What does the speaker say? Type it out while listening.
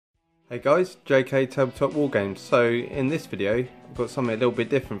Hey guys, JK Tabletop Wargames. So in this video I've got something a little bit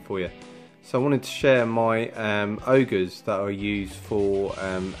different for you. So I wanted to share my Ogres that I use for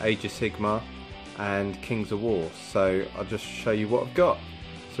Age of Sigmar and Kings of War. So I'll just show you what I've got.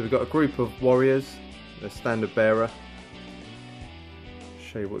 So we've got a group of warriors, the standard bearer.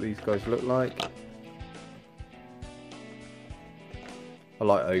 Show you what these guys look like. I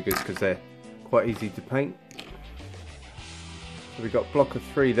like Ogres because they're quite easy to paint. So we've got a block of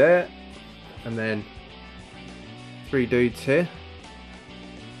 3 there, and then 3 dudes here.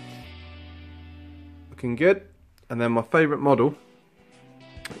 Looking good. And then my favourite model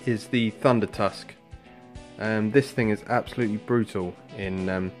is the Thunder Tusk. This thing is absolutely brutal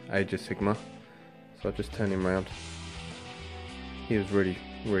in Age of Sigmar. So I'll just turn him around. He was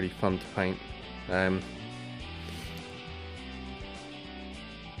really fun to paint.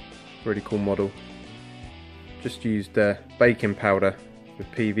 Really cool model. Just used baking powder with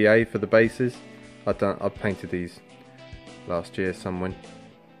PVA for the bases. I painted these last year somewhere.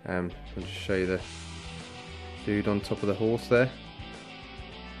 I'll just show you the dude on top of the horse there.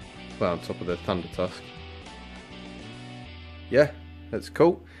 Well, on top of the Thunder Tusk. Yeah, that's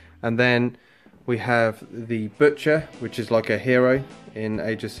cool. And then we have the Butcher, which is like a hero in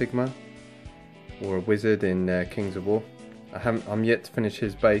Age of Sigmar, or a wizard in Kings of War. I'm yet to finish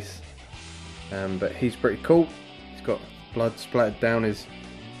his base. But he's pretty cool. He's got blood splattered down his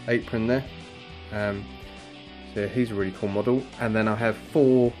apron there. So yeah, he's a really cool model. And then I have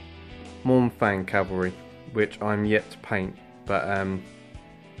 4 Mournfang Cavalry, which I'm yet to paint, but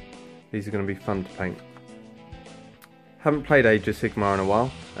these are going to be fun to paint. Haven't played Age of Sigmar in a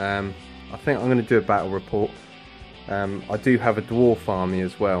while. I think I'm going to do a battle report. I do have a Dwarf army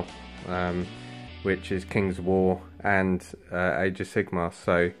as well, which is Kings of War and Age of Sigmar.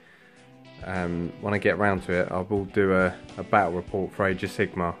 So when I get around to it, I will do a battle report for Age of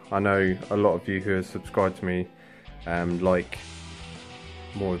Sigmar. I know a lot of you who have subscribed to me like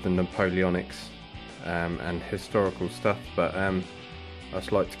more of the Napoleonics and historical stuff, but I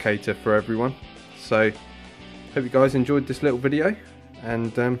just like to cater for everyone. So hope you guys enjoyed this little video,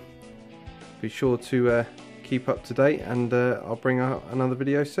 and be sure to keep up to date, and I'll bring out another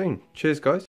video soon. Cheers guys.